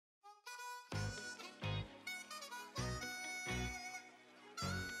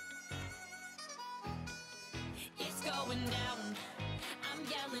going down. I'm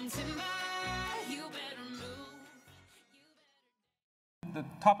yelling timber, you better move. The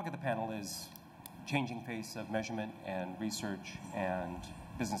topic of the panel is changing face of measurement and research and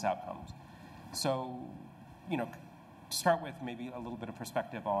business outcomes. So, to start with, maybe a little bit of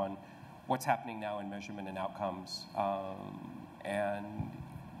perspective on what's happening now in measurement and outcomes, and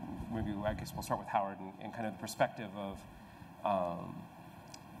maybe I guess we'll start with Howard and kind of the perspective of,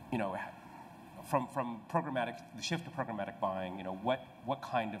 from programmatic, the shift to programmatic buying. What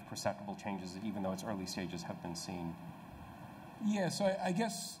kind of perceptible changes, even though it's early stages, have been seen? Yeah, so I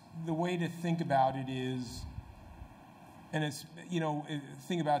guess the way to think about it is, and it's,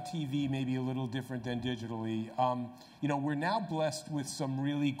 think about TV maybe a little different than digitally. We're now blessed with some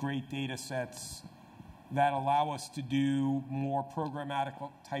really great data sets that allow us to do more programmatic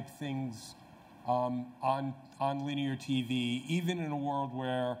type things on linear TV, even in a world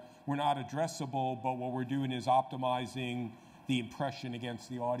where we're not addressable, but what we're doing is optimizing the impression against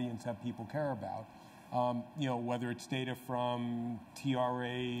the audience that people care about. Whether it's data from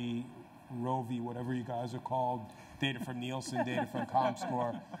TRA, Rovi, whatever you guys are called, data from Nielsen, data from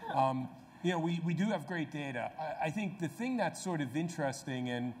ComScore. We do have great data. I think the thing that's sort of interesting,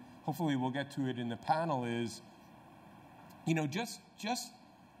 and hopefully we'll get to it in the panel, is, just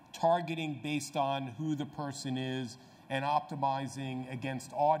targeting based on who the person is and optimizing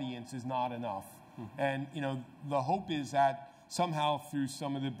against audience is not enough. And, the hope is that somehow through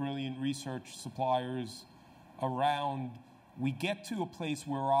some of the brilliant research suppliers around, we get to a place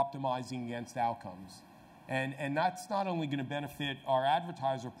where we're optimizing against outcomes. And that's not only going to benefit our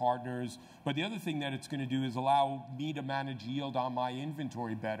advertiser partners, but the other thing that it's going to do is allow me to manage yield on my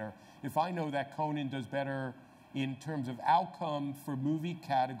inventory better. If I know that Conan does better in terms of outcome for movie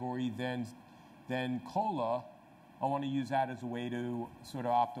category than Cola, I want to use that as a way to sort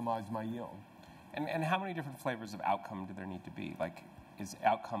of optimize my yield. And how many different flavors of outcome do there need to be? Like, is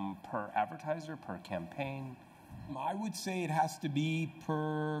outcome per advertiser, per campaign? I would say it has to be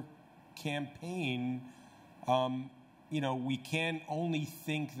per campaign. We can't only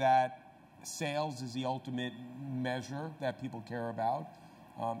think that sales is the ultimate measure that people care about.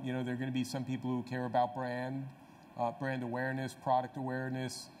 There are going to be some people who care about brand awareness, product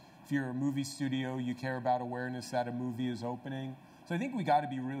awareness. If you're a movie studio, you care about awareness that a movie is opening. So I think we got to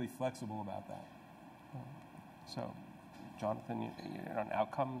be really flexible about that. So, Jonathan, on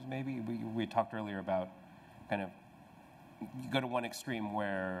outcomes, maybe we talked earlier about kind of you go to one extreme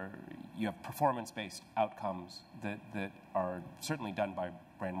where you have performance-based outcomes that are certainly done by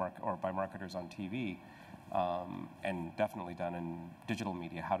by marketers on TV, and definitely done in digital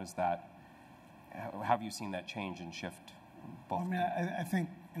media. How have you seen that change and shift? Both? I think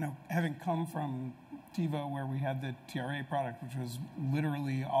having come from TiVo, where we had the TRA product, which was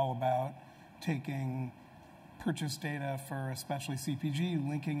literally all about taking purchase data for especially CPG,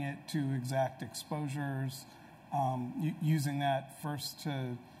 linking it to exact exposures, using that first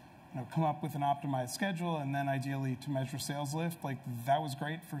to come up with an optimized schedule, and then ideally to measure sales lift. Like, that was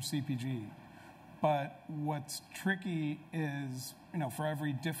great for CPG. But what's tricky is, for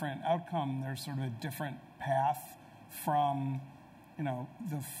every different outcome, there's sort of a different path from,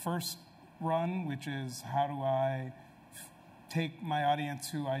 the first run, which is how do I take my audience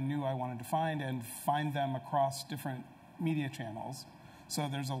who I knew I wanted to find and find them across different media channels. So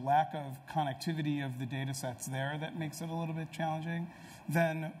there's a lack of connectivity of the data sets there that makes it a little bit challenging.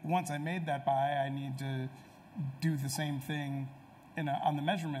 Then once I made that buy, I need to do the same thing on the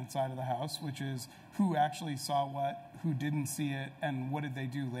measurement side of the house, which is who actually saw what, who didn't see it, and what did they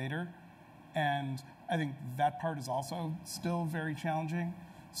do later. And I think that part is also still very challenging.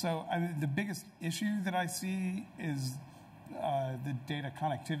 So the biggest issue that I see is the data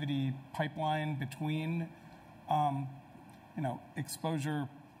connectivity pipeline between exposure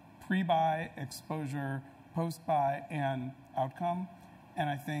pre-buy, exposure post-buy, and outcome. And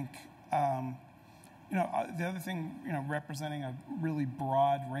I think the other thing, representing a really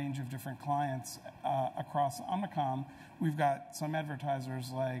broad range of different clients across Omnicom, we've got some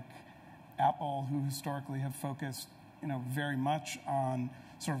advertisers like Apple, who historically have focused very much on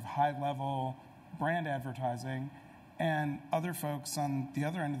sort of high-level brand advertising, and other folks on the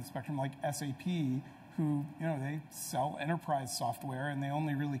other end of the spectrum, like SAP, who they sell enterprise software and they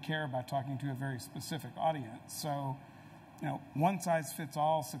only really care about talking to a very specific audience. So, one size fits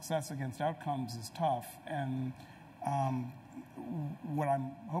all success against outcomes is tough, and what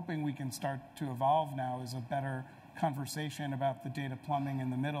I'm hoping we can start to evolve now is a better conversation about the data plumbing in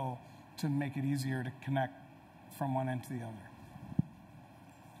the middle to make it easier to connect from one end to the other,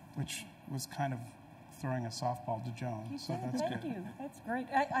 which was kind of throwing a softball to Joan. You So did. that's Thank good. you. That's great.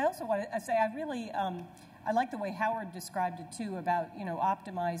 I also want to say I really I like the way Howard described it too about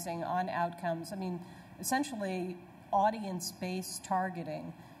optimizing on outcomes. I mean, essentially, audience-based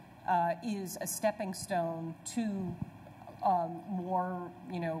targeting is a stepping stone to more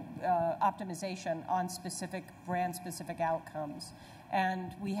optimization on specific brand-specific outcomes.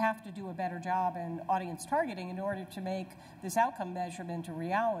 And we have to do a better job in audience targeting in order to make this outcome measurement a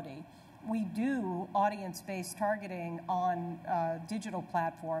reality. We do audience-based targeting on digital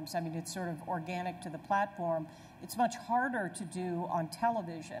platforms. I mean, it's sort of organic to the platform. It's much harder to do on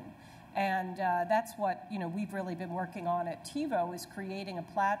television. And that's what we've really been working on at TiVo, is creating a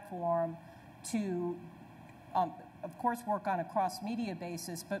platform to, of course, work on a cross-media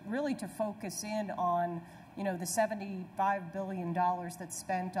basis, but really to focus in on the $75 billion that's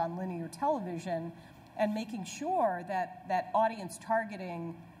spent on linear television, and making sure that audience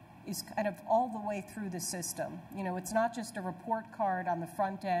targeting is kind of all the way through the system. It's not just a report card on the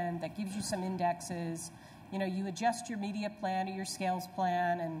front end that gives you some indexes. You adjust your media plan or your scales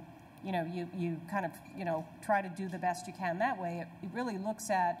plan, and you kind of try to do the best you can that way. It really looks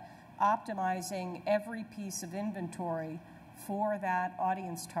at optimizing every piece of inventory for that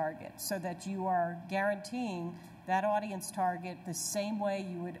audience target, so that you are guaranteeing that audience target the same way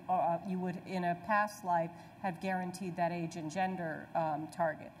you would in a past life have guaranteed that age and gender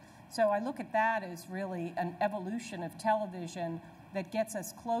target. So I look at that as really an evolution of television that gets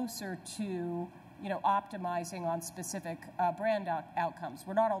us closer to optimizing on specific brand outcomes.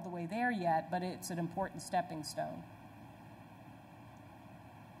 We're not all the way there yet, but it's an important stepping stone.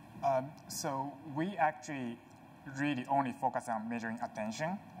 So we actually really only focus on measuring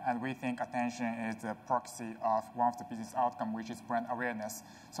attention, and we think attention is the proxy of one of the business outcomes, which is brand awareness.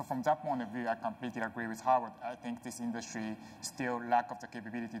 So from that point of view, I completely agree with Howard. I think this industry still lack of the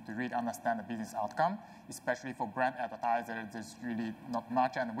capability to really understand the business outcome, especially for brand advertisers. There's really not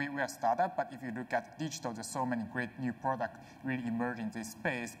much, and we are a startup, but if you look at digital, there's so many great new products really emerging in this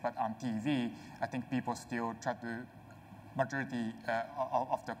space. But on TV, I think people still try to majority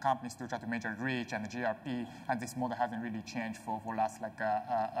of the companies still try to measure reach and the GRP, and this model hasn't really changed for last like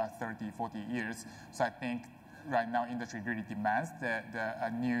 30, 40 years. So I think right now industry really demands the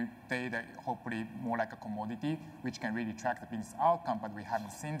new data, hopefully more like a commodity, which can really track the business outcome, but we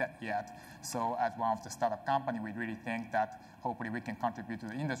haven't seen that yet. So as one of the startup company, we really think that hopefully we can contribute to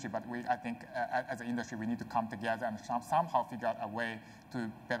the industry, but I think as an industry, we need to come together and somehow figure out a way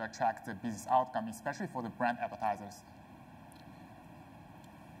to better track the business outcome, especially for the brand advertisers.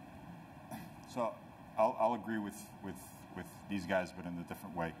 So I'll agree with these guys, but in a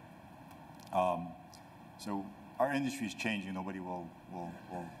different way. So our industry is changing. Nobody will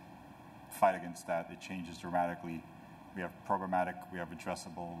fight against that. It changes dramatically. We have programmatic, we have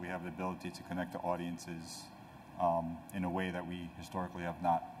addressable, we have the ability to connect to audiences in a way that we historically have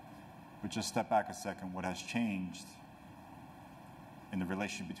not. But just step back a second. What has changed in the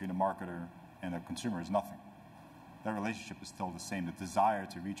relationship between a marketer and a consumer is nothing. That relationship is still the same. The desire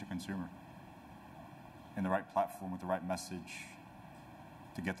to reach a consumer in the right platform with the right message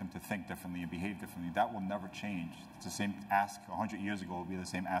to get them to think differently and behave differently, that will never change. It's the same ask 100 years ago will be the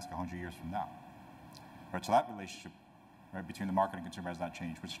same ask 100 years from now. Right? So that relationship between the market and consumer has not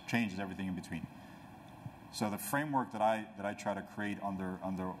changed, which changes everything in between. So the framework that I try to create under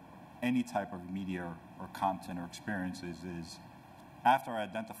any type of media or content or experiences is, after I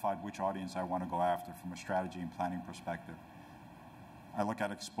identified which audience I want to go after from a strategy and planning perspective, I look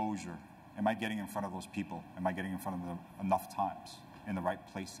at exposure. Am I getting in front of those people? Am I getting in front of them enough times, in the right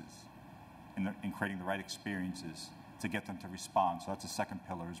places, in creating the right experiences to get them to respond? So that's the second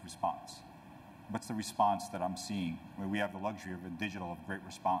pillar, is response. What's the response that I'm seeing? I mean, we have the luxury of a digital of great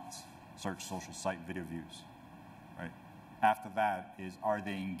response, search, social site, video views, right? After that is, are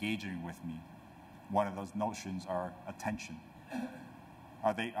they engaging with me? One of those notions are attention.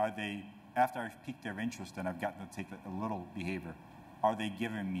 Are they, after I've piqued their interest and I've gotten to take a little behavior, are they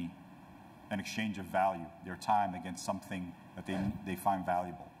giving me an exchange of value, their time against something that they find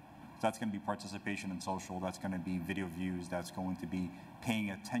valuable? So that's going to be participation in social, that's going to be video views, that's going to be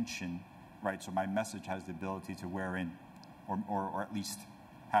paying attention, right? So my message has the ability to wear in, or at least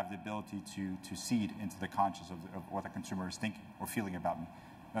have the ability to seed into the conscious of what the consumer is thinking or feeling about me.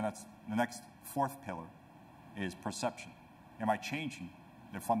 Then that's the next fourth pillar, is perception. Am I changing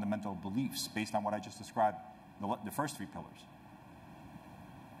their fundamental beliefs based on what I just described, the first three pillars?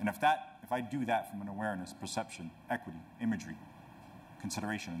 And if I do that from an awareness, perception, equity, imagery,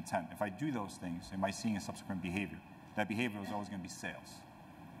 consideration, intent, if I do those things, am I seeing a subsequent behavior? That behavior is always going to be sales.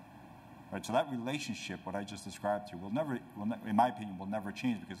 Right? So that relationship, what I just described to you, will never, in my opinion, will never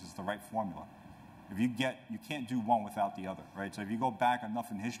change, because it's the right formula. If you can't do one without the other, right? So if you go back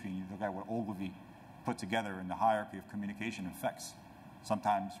enough in history and you look at what Ogilvy put together in the hierarchy of communication effects,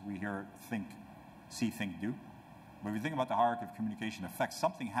 sometimes we hear think, see, think, do. But if you think about the hierarchy of communication effects,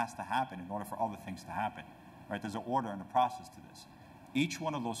 something has to happen in order for other things to happen, right? There's an order and a process to this. Each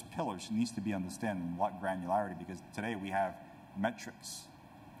one of those pillars needs to be understood in a lot of granularity, because today we have metrics,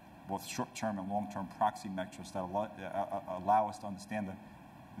 both short-term and long-term proxy metrics that allow us to understand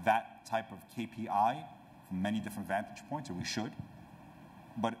that type of KPI from many different vantage points, or we should.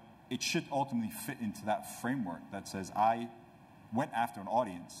 But it should ultimately fit into that framework that says I went after an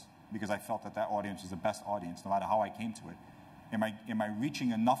audience because I felt that audience is the best audience, no matter how I came to it. Am I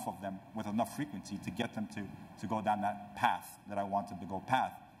reaching enough of them with enough frequency to get them to go down that path that I wanted to go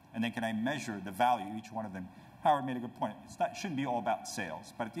path? And then can I measure the value of each one of them? Howard made a good point. It shouldn't be all about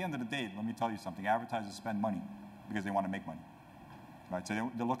sales. But at the end of the day, let me tell you something. Advertisers spend money because they want to make money. Right?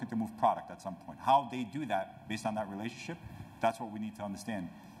 So they're looking to move product at some point. How they do that based on that relationship, that's what we need to understand.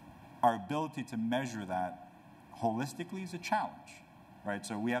 Our ability to measure that holistically is a challenge. Right?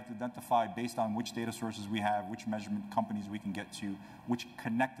 So we have to identify based on which data sources we have, which measurement companies we can get to, which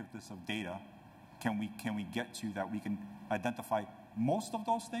connectiveness of data can we get to that we can identify most of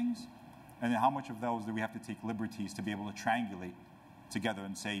those things, and then how much of those do we have to take liberties to be able to triangulate together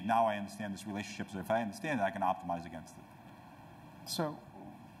and say, now I understand this relationship, so if I understand it, I can optimize against it. So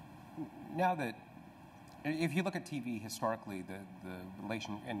now that, if you look at TV historically, the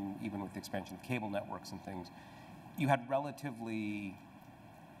relation, and even with the expansion of cable networks and things, you had relatively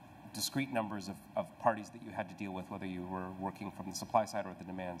discrete numbers of parties that you had to deal with, whether you were working from the supply side or the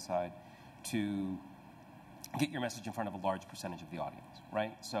demand side, to get your message in front of a large percentage of the audience,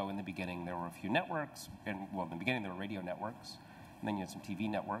 right? So in the beginning, there were a few networks, and well, in the beginning, there were radio networks, and then you had some TV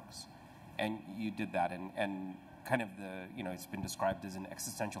networks, and you did that, and kind of it's been described as an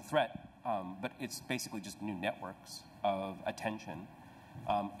existential threat, but it's basically just new networks of attention,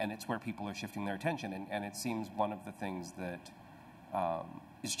 and it's where people are shifting their attention, and it seems one of the things that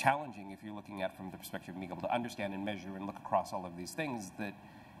is challenging if you're looking at from the perspective of being able to understand and measure and look across all of these things, that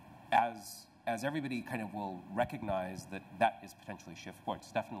as everybody kind of will recognize that is potentially or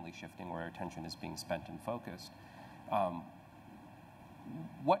it's definitely shifting where attention is being spent and focused.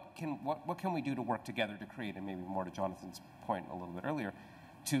 What can we do to work together to create, and maybe more to Jonathan's point a little bit earlier,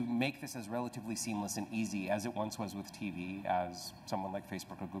 to make this as relatively seamless and easy as it once was with TV, as someone like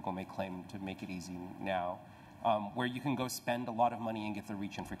Facebook or Google may claim to make it easy now, where you can go spend a lot of money and get the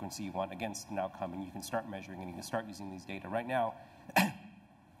reach and frequency you want against an outcome, and you can start measuring and you can start using these data. Right now,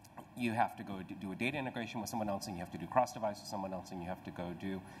 you have to go do a data integration with someone else, and you have to do cross-device with someone else, and you have to go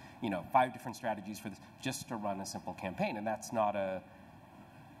do 5 different strategies for this just to run a simple campaign, and that's not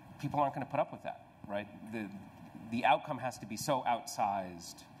people aren't going to put up with that, right? The outcome has to be so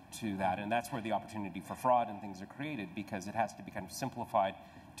outsized to that, and that's where the opportunity for fraud and things are created, because it has to be kind of simplified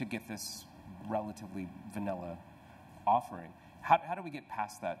to get this relatively vanilla offering. How do we get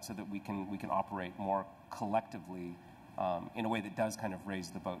past that so that we can operate more collectively in a way that does kind of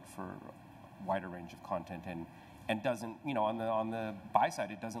raise the boat for a wider range of content and doesn't, on the buy side,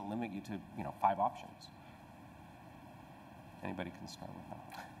 it doesn't limit you to 5 options. Anybody can start with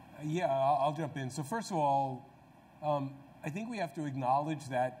that. Yeah, I'll jump in. So first of all, I think we have to acknowledge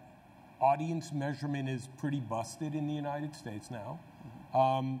that audience measurement is pretty busted in the United States now.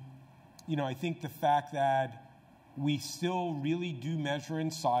 I think the fact that we still really do measure in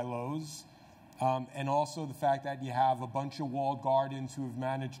silos, and also the fact that you have a bunch of walled gardens who have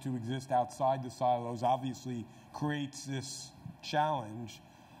managed to exist outside the silos obviously creates this challenge.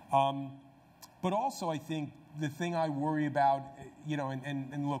 But also I think the thing I worry about,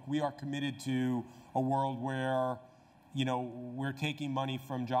 and look, we are committed to a world where, we're taking money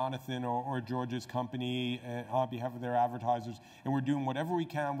from Jonathan or George's company on behalf of their advertisers, and we're doing whatever we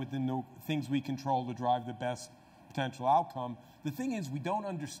can within the things we control to drive the best potential outcome. The thing is, we don't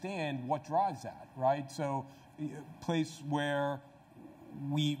understand what drives that, right? So a place where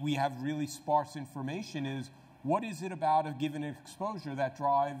we have really sparse information is, what is it about a given exposure that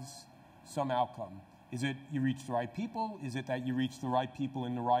drives some outcome? Is it you reach the right people? Is it that you reach the right people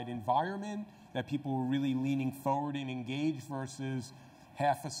in the right environment? That people are really leaning forward and engaged versus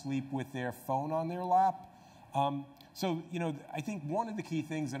half asleep with their phone on their lap? So I think one of the key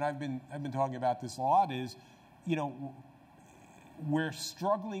things, and I've been talking about this a lot, is we're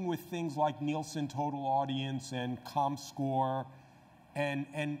struggling with things like Nielsen total audience and ComScore, and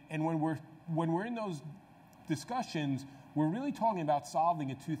when we're in those discussions, we're really talking about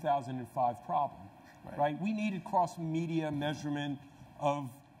solving a 2005 problem. Right? We needed cross-media measurement of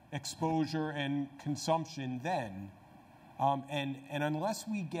exposure and consumption then. And unless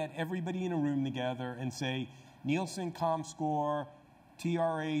we get everybody in a room together and say, Nielsen, ComScore,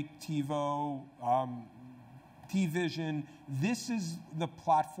 TRA, TiVo, TVision, this is the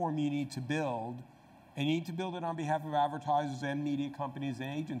platform you need to build, and you need to build it on behalf of advertisers and media companies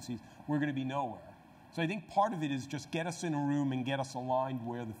and agencies, we're going to be nowhere. So I think part of it is just get us in a room and get us aligned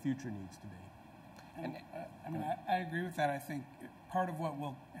where the future needs to be. And, I agree with that. I think part of what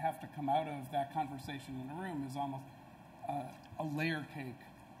will have to come out of that conversation in the room is almost a layer cake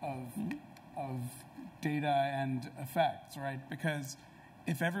of data and effects, right? Because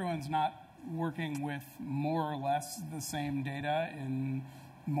if everyone's not working with more or less the same data in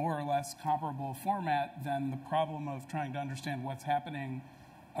more or less comparable format, then the problem of trying to understand what's happening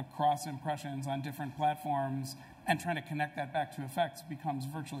across impressions on different platforms and trying to connect that back to effects becomes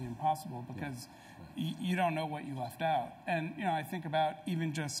virtually impossible because you don't know what you left out. And I think about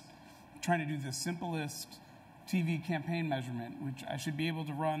even just trying to do the simplest TV campaign measurement, which I should be able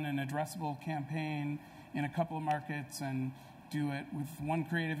to run an addressable campaign in a couple of markets and do it with one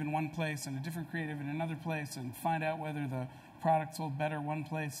creative in one place and a different creative in another place and find out whether the product sold better one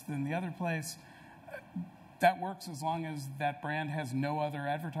place than the other place. That works as long as that brand has no other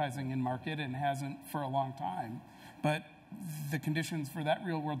advertising in market and hasn't for a long time. But the conditions for that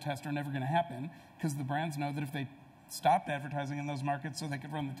real-world test are never going to happen because the brands know that if they stopped advertising in those markets so they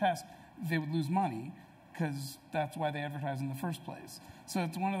could run the test, they would lose money because that's why they advertise in the first place. So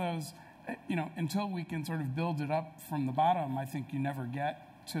it's one of those, until we can sort of build it up from the bottom, I think you never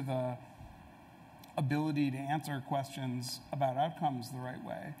get to the ability to answer questions about outcomes the right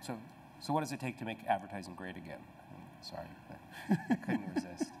way. So what does it take to make advertising great again? Sorry, I couldn't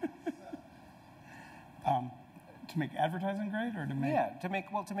resist. To make advertising great, or to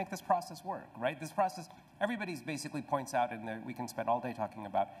make to make this process work, right? This process, everybody's basically points out, and we can spend all day talking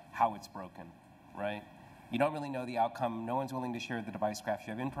about how it's broken, right? You don't really know the outcome. No one's willing to share the device graphs.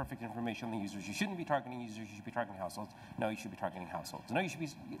 You have imperfect information on the users. You shouldn't be targeting users. You should be targeting households. No, you should be targeting households. No, you should be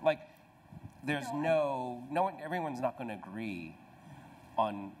there's no one. Everyone's not going to agree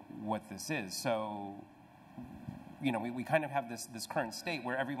on what this is. So, we kind of have this current state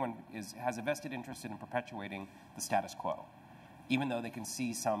where everyone has a vested interest in perpetuating the status quo, even though they can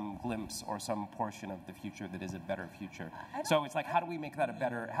see some glimpse or some portion of the future that is a better future. So it's like, how do we make that a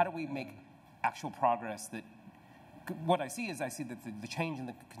better? How do we make actual progress that? What I see is that the change in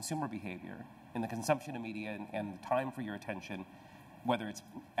the consumer behavior, in the consumption of media, and the time for your attention, whether it's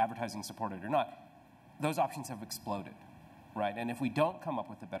advertising supported or not, those options have exploded, right? And if we don't come up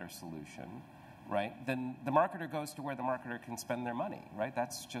with a better solution, right, then the marketer goes to where the marketer can spend their money, right?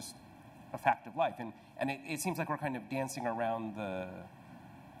 That's just a fact of life. And it seems like we're kind of dancing around the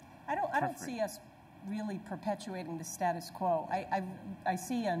I don't see us really perpetuating the status quo. I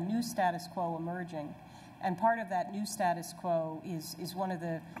see a new status quo emerging. And part of that new status quo is one of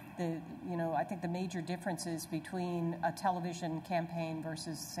the I think the major differences between a television campaign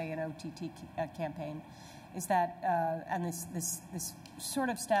versus, say, an OTT campaign, is that and this sort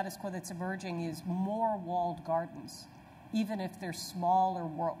of status quo that's emerging is more walled gardens, even if they're smaller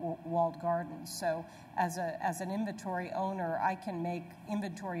walled gardens. So as an inventory owner, I can make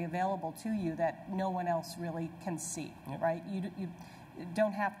inventory available to you that no one else really can see, right? You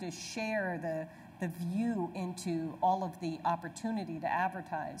don't have to share the view into all of the opportunity to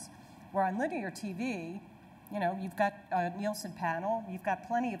advertise. Where on linear TV, you've got a Nielsen panel, you've got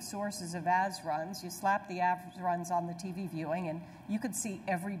plenty of sources of ads runs, you slap the ads runs on the TV viewing, and you can see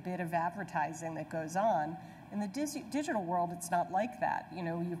every bit of advertising that goes on. In the digital world, it's not like that.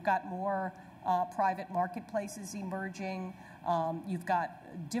 You've got more private marketplaces emerging. You've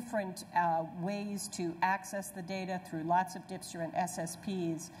got different ways to access the data through lots of different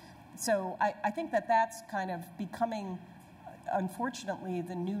SSPs. So I think that's kind of becoming, unfortunately,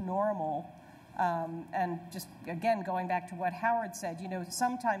 the new normal. And just, again, going back to what Howard said,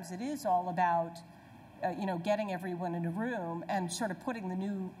 sometimes it is all about, getting everyone in a room and sort of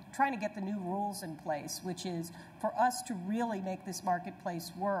trying to get the new rules in place, which is for us to really make this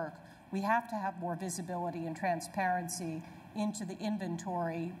marketplace work, we have to have more visibility and transparency into the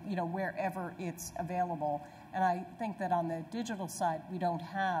inventory, wherever it's available. And I think that on the digital side, we don't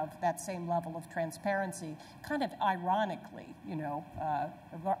have that same level of transparency, kind of ironically,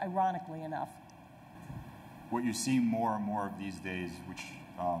 ironically enough. What you see more and more of these days, which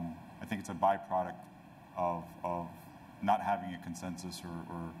I think it's a byproduct of not having a consensus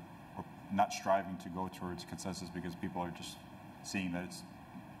or not striving to go towards consensus because people are just seeing that it's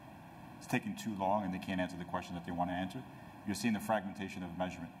taking too long and they can't answer the question that they want to answer. You're seeing the fragmentation of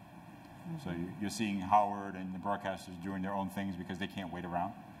measurement. So you're seeing Howard and the broadcasters doing their own things because they can't wait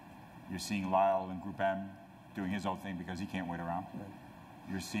around. You're seeing Lyle and Group M doing his own thing because he can't wait around.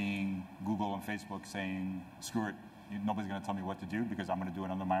 You're seeing Google and Facebook saying, screw it, nobody's going to tell me what to do because I'm going to do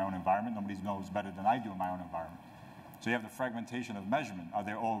it under my own environment. Nobody knows better than I do in my own environment. So you have the fragmentation of measurement. Are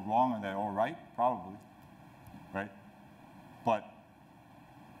they all wrong? Are they all right? Probably, right? But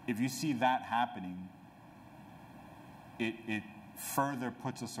if you see that happening, it further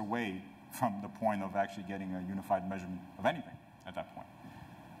puts us away from the point of actually getting a unified measurement of anything at that point.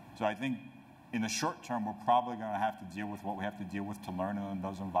 So I think in the short term, we're probably going to have to deal with what we have to deal with to learn in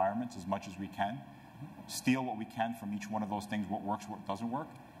those environments as much as we can. Steal what we can from each one of those things, what works, what doesn't work.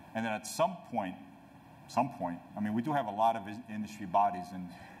 And then at some point, I mean, we do have a lot of industry bodies,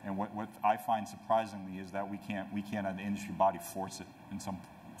 and what I find surprisingly is that we can't as an industry body force it in some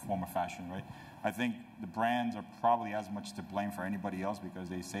form or fashion, right? I think the brands are probably as much to blame for anybody else because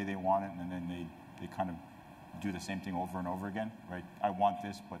they say they want it, and then they kind of do the same thing over and over again, right? I want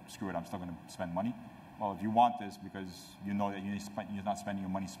this, but screw it, I'm still going to spend money. Well, if you want this because you know that you're not spending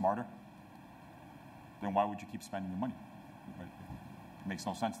your money smarter, then why would you keep spending your money? Right? It makes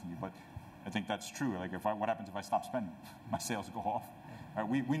no sense to me, but I think that's true. Like, what happens if I stop spending? My sales go off. Right?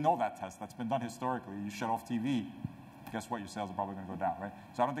 We know that test. That's been done historically. You shut off TV, guess what? Your sales are probably going to go down, right?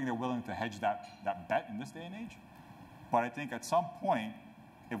 So I don't think they're willing to hedge that bet in this day and age. But I think at some point,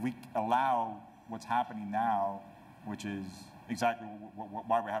 if we allow what's happening now, which is exactly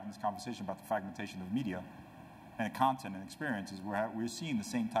why we're having this conversation about the fragmentation of media and content and experiences, we're seeing the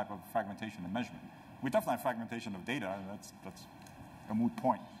same type of fragmentation and measurement. We definitely have fragmentation of data. That's a moot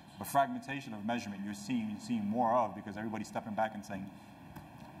point. But fragmentation of measurement, you're seeing more of because everybody's stepping back and saying,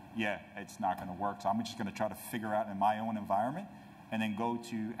 yeah, it's not going to work. So I'm just going to try to figure out in my own environment and then go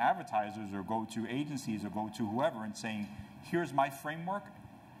to advertisers or go to agencies or go to whoever and saying, here's my framework.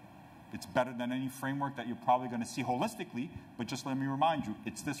 It's better than any framework that you're probably going to see holistically, but just let me remind you,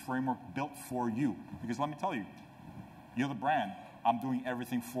 it's this framework built for you. Because let me tell you, you're the brand. I'm doing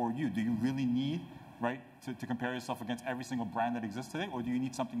everything for you. Do you really need, right, to compare yourself against every single brand that exists today, or do you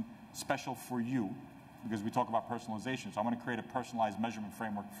need something special for you? Because we talk about personalization, so I'm going to create a personalized measurement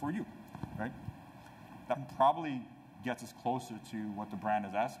framework for you, right? That probably gets us closer to what the brand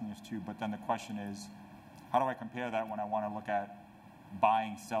is asking us to, but then the question is, how do I compare that when I want to look at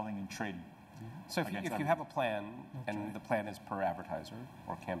buying, selling, and trading? So if you have a plan, and the plan is per advertiser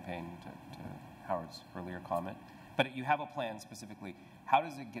or campaign, to Howard's earlier comment, but you have a plan specifically, how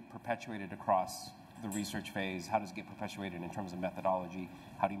does it get perpetuated across the research phase? How does it get perpetuated in terms of methodology?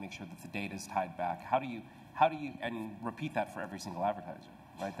 How do you make sure that the data is tied back? How do you and repeat that for every single advertiser,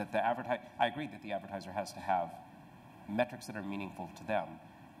 right? That I agree that the advertiser has to have metrics that are meaningful to them,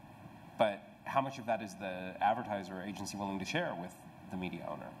 but how much of that is the advertiser or agency willing to share with the media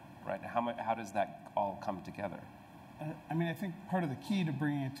owner, right? How does that all come together? I mean, I think part of the key to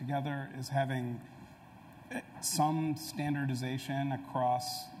bringing it together is having some standardization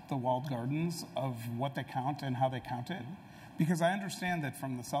across the walled gardens of what they count and how they count it. Because I understand that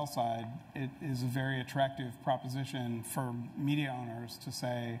from the sell side, it is a very attractive proposition for media owners to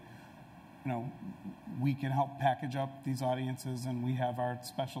say, you know, we can help package up these audiences and we have our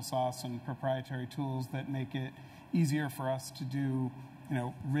special sauce and proprietary tools that make it easier for us to do, you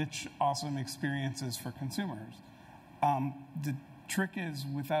know, rich, awesome experiences for consumers. The trick is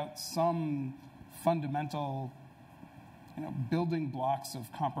without some fundamental, you know, building blocks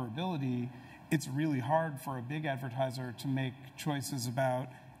of comparability, it's really hard for a big advertiser to make choices about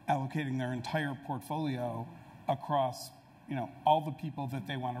allocating their entire portfolio across, you know, all the people that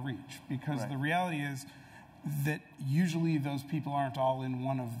they want to reach. Because the reality is that usually those people aren't all in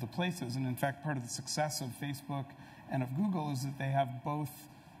one of the places. And in fact, part of the success of Facebook and of Google is that they have both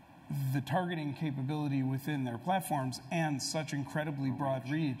the targeting capability within their platforms and such incredibly broad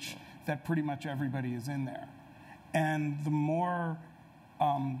reach that pretty much everybody is in there. And the more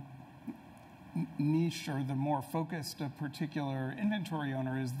niche or the more focused a particular inventory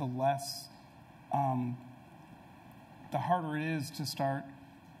owner is, the less, the harder it is to start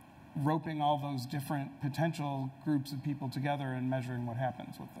roping all those different potential groups of people together and measuring what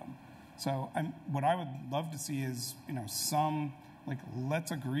happens with them. So what I would love to see is, you know,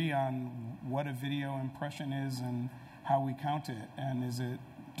 let's agree on what a video impression is and how we count it. And is it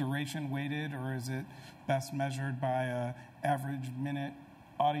duration weighted, or is it best measured by a average minute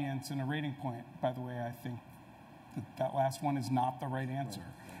audience and a rating point? By the way, I think that last one is not the right answer.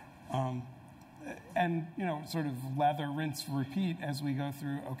 And, you know, sort of lather, rinse, repeat as we go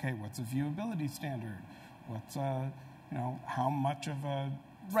through, okay, what's a viewability standard? What's a, you know, how much of a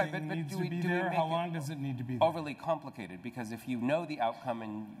thing needs to be there? How long does it need to be there? Overly complicated, because if you know the outcome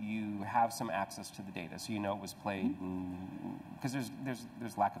and you have some access to the data, so you know it was played, because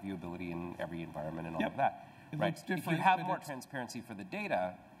there's lack of viewability in every environment and all of that, It right? looks different. If you have but more it's- transparency for the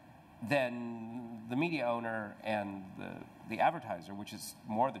data, then the media owner and the advertiser, which is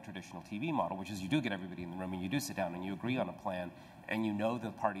more the traditional TV model, which is you do get everybody in the room and you do sit down and you agree on a plan and you know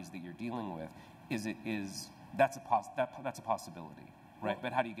the parties that you're dealing with, that's a possibility, right?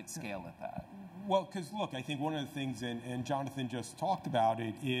 But how do you get scale at that? Well, because look, I think one of the things, and Jonathan just talked about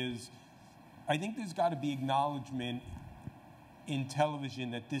it, is I think there's got to be acknowledgement in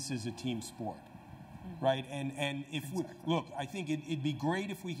television that this is a team sport, right? And if look, I think it'd be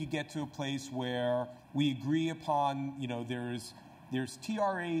great if we could get to a place where we agree upon, there's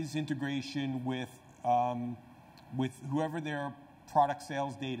TRA's integration with whoever their product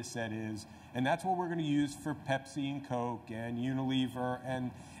sales data set is, and that's what we're going to use for Pepsi and Coke and Unilever,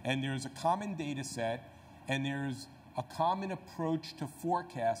 and there's a common data set, and there's a common approach to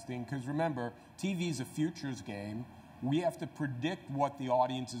forecasting, because remember, TV is a futures game. We have to predict what the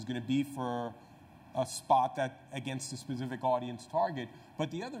audience is going to be for a spot that against a specific audience target.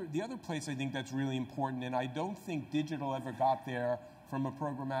 But the other place I think that's really important, and I don't think digital ever got there from a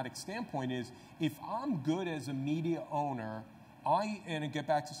programmatic standpoint, is if I'm good as a media owner, and to get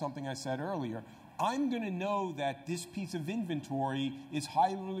back to something I said earlier, I'm going to know that this piece of inventory is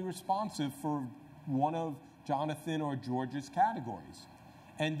highly responsive for one of Jonathan or George's categories.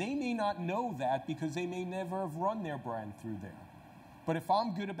 And they may not know that because they may never have run their brand through there. But if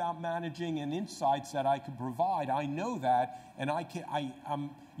I'm good about managing and insights that I could provide, I know that, and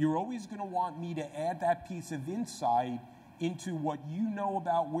you're always going to want me to add that piece of insight into what you know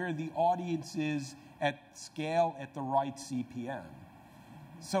about where the audience is at scale at the right CPM.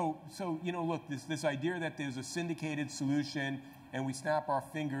 So look, this idea that there's a syndicated solution and we snap our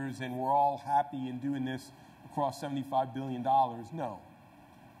fingers and we're all happy in doing this across $75 billion, no.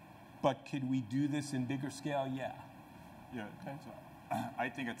 But could we do this in bigger scale? Yeah. Yeah. Okay. So I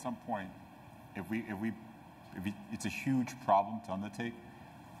think at some point, if it's a huge problem to undertake,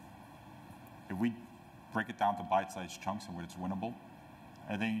 if we break it down to bite-sized chunks and where it's winnable,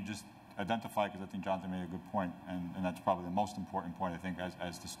 I think you just identify, because I think Jonathan made a good point, and that's probably the most important point, I think,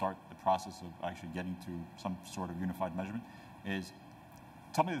 as to start the process of actually getting to some sort of unified measurement, is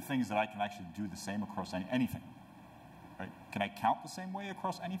tell me the things that I can actually do the same across anything. Right? Can I count the same way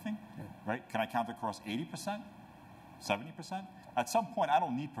across anything? Yeah. Right? Can I count across 80%, 70%? At some point, I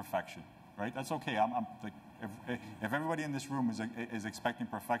don't need perfection. Right? That's okay. If everybody in this room is expecting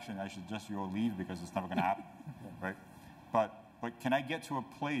perfection, I should just leave because it's never going to happen. Right? But can I get to a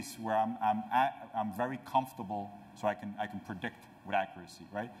place where I'm very comfortable, so I can predict with accuracy,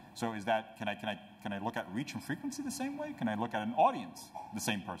 right? So can I look at reach and frequency the same way? Can I look at an audience the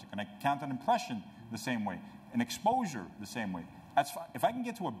same person? Can I count an impression the same way? An exposure the same way? That's fine. If I can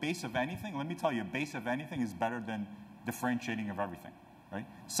get to a base of anything, let me tell you, a base of anything is better than differentiating of everything, right?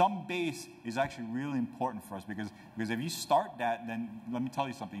 Some base is actually really important for us because if you start that, then let me tell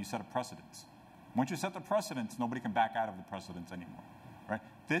you something, you set a precedence. Once you set the precedence, nobody can back out of the precedence anymore, right?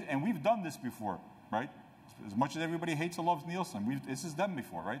 And we've done this before, right? As much as everybody hates or loves Nielsen, this is done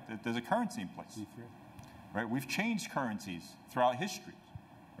before, right? There's a currency in place, right? We've changed currencies throughout history,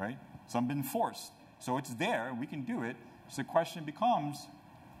 right? Some have been forced, so it's there, and we can do it. So the question becomes,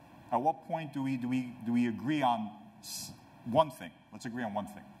 at what point do we agree on one thing? Let's agree on one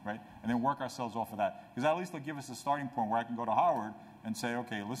thing, right? And then work ourselves off of that, because at least they'll give us a starting point where I can go to Howard and say,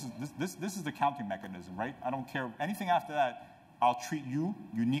 okay, this is the counting mechanism, right? I don't care anything after that. I'll treat you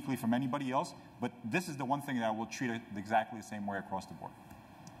uniquely from anybody else, but this is the one thing that I will treat it exactly the same way across the board.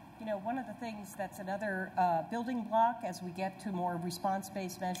 One of the things that's another building block as we get to more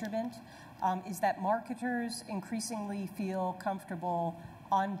response-based measurement is that marketers increasingly feel comfortable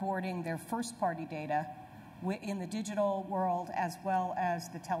onboarding their first-party data in the digital world as well as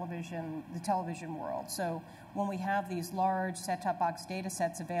the television world. So when we have these large set-top box data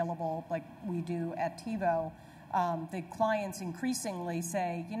sets available, like we do at TiVo, the clients increasingly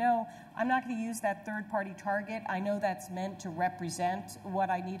say, I'm not going to use that third-party target. I know that's meant to represent what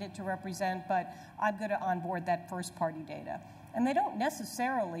I need it to represent, but I'm going to onboard that first-party data. And they don't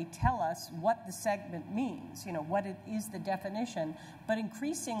necessarily tell us what the segment means, what it is the definition, but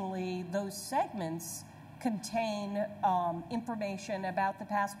increasingly those segments contain information about the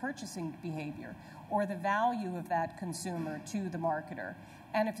past purchasing behavior or the value of that consumer to the marketer.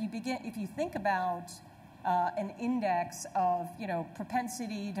 And if you think about an index of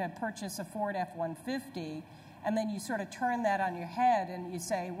propensity to purchase a Ford F-150, and then you sort of turn that on your head and you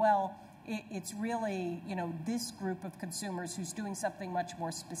say, well, it's really this group of consumers who's doing something much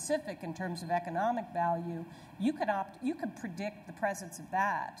more specific in terms of economic value. You could predict the presence of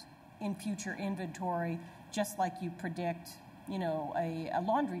that in future inventory, just like you predict you know, a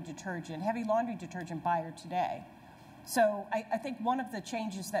laundry detergent, heavy laundry detergent buyer today. So I think one of the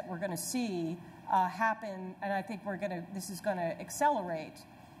changes that we're going to see happen, and I think this is going to accelerate,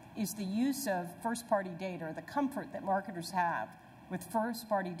 is the use of first-party data, or the comfort that marketers have with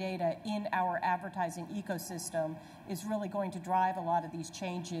first-party data in our advertising ecosystem is really going to drive a lot of these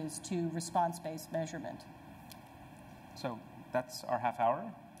changes to response-based measurement. So that's our half hour,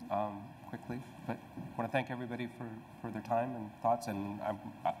 quickly. But I want to thank everybody for their time and thoughts, and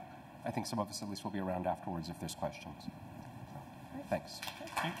I think some of us at least will be around afterwards if there's questions. So, thanks.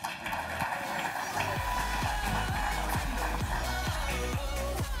 Thanks.